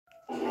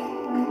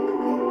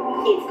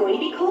It's going to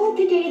be cold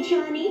today,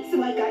 Johnny,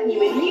 so I've gotten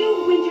you a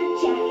new winter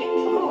jacket.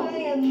 Oh, I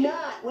am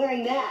not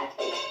wearing that.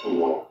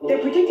 They're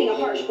predicting a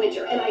harsh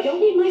winter, and I don't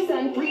need my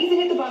son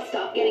freezing at the bus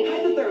stop, getting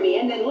hypothermia,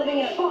 and then living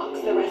in a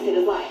box the rest of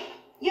his life.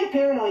 You're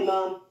paranoid,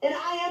 Mom, and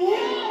I am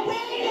not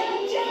wearing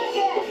that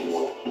jacket!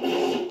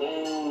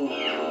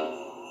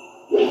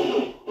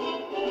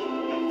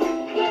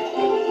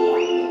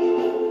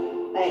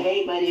 I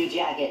hate my new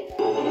jacket.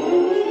 Don't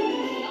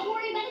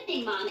worry about a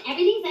thing, Mom.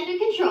 Everything's under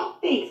control.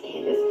 Thanks,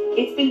 Candace.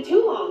 It's been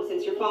too long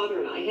since your father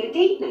and I had a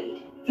date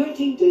night.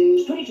 13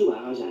 days, 22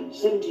 hours, and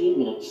 17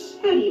 minutes.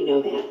 How do you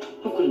know that?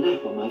 I've got an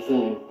app on my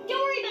phone.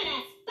 Don't worry about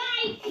us.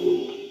 Bye.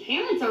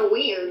 Parents are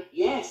weird.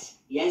 Yes,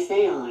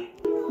 they are.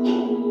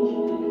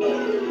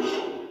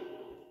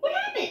 What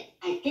happened?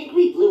 I think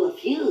we blew a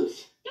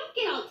fuse. Don't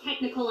get all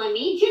technical on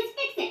me. Just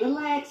fix it.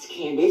 Relax,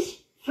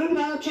 Candace. Ferb and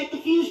I'll check the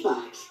fuse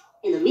box.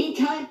 In the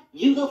meantime,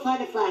 you go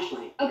find a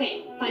flashlight.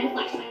 Okay, find a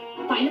flashlight.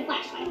 Find a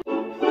flashlight.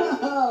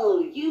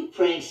 Oh, you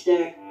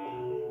prankster.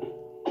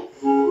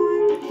 I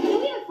know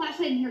we have a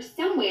flashlight in here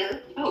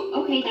somewhere. Oh,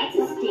 okay, that's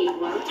a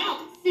stapler.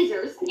 Ow,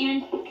 scissors.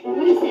 And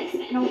what is this?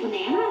 An old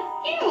banana?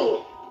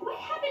 Ew! What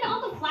happened to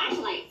all the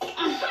flashlights?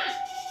 Aha!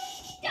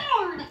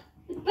 Darn!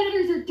 The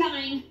batteries are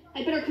dying.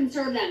 I better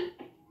conserve them.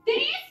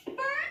 Phineas?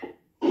 Ferb?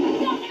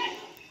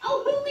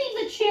 Oh, who leaves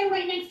a chair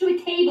right next to a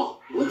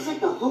table? Looks like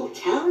the whole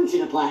town's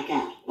in a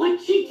blackout.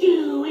 What you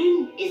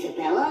doing?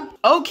 Isabella?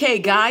 Okay,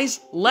 guys,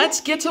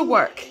 let's get to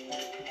work.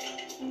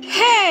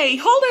 Hey,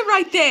 hold it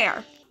right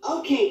there.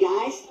 Okay,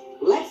 guys,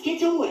 let's get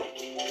to work.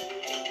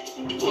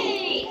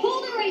 Hey,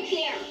 hold it right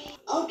there.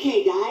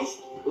 Okay, guys,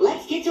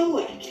 let's get to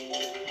work.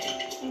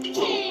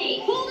 Hey,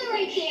 hold it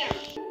right there.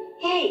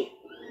 Hey,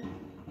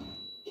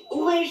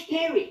 where's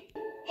Perry?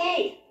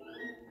 Hey,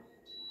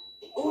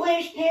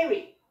 where's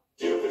Perry?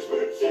 They're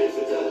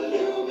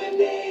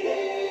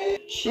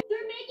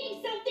making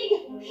something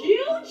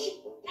huge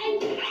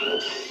and...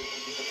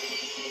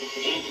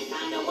 Candace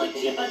found the wood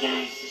chipper,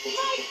 guys.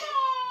 My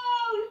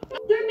phone!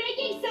 They're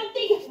making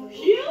something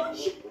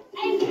huge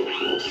and...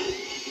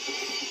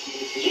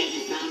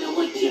 Candace found the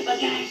wood chipper,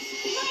 guys.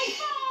 My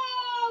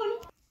phone!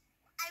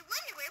 I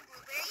wonder where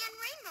Blueberry and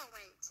Rainbow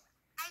went.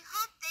 I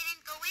hope they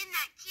didn't go in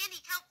that candy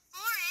kelp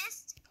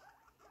forest.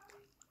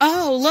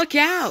 Oh, look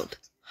out.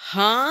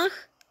 Huh?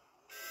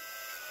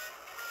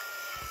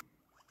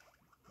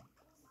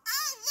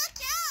 Oh, look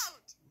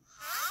out!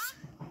 Huh?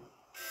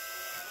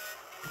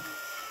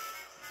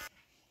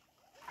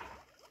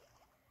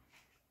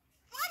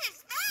 What is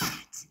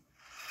that?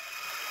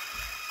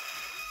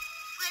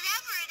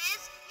 Whatever it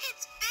is,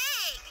 it's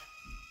big.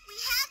 We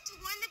have to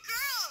warn the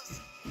girls.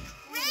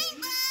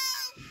 Rainbow!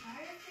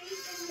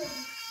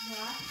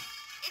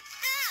 It's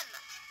them.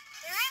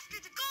 They're after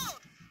the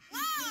gold. Whoa!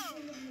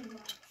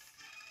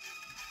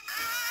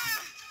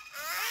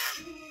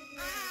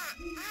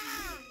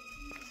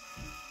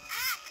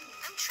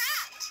 I'm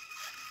trapped.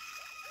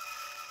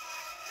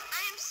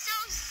 I am so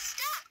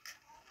stuck.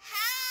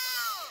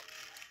 Help!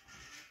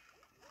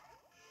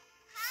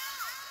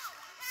 Help!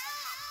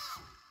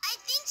 Help! I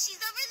think she's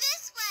over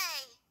this way.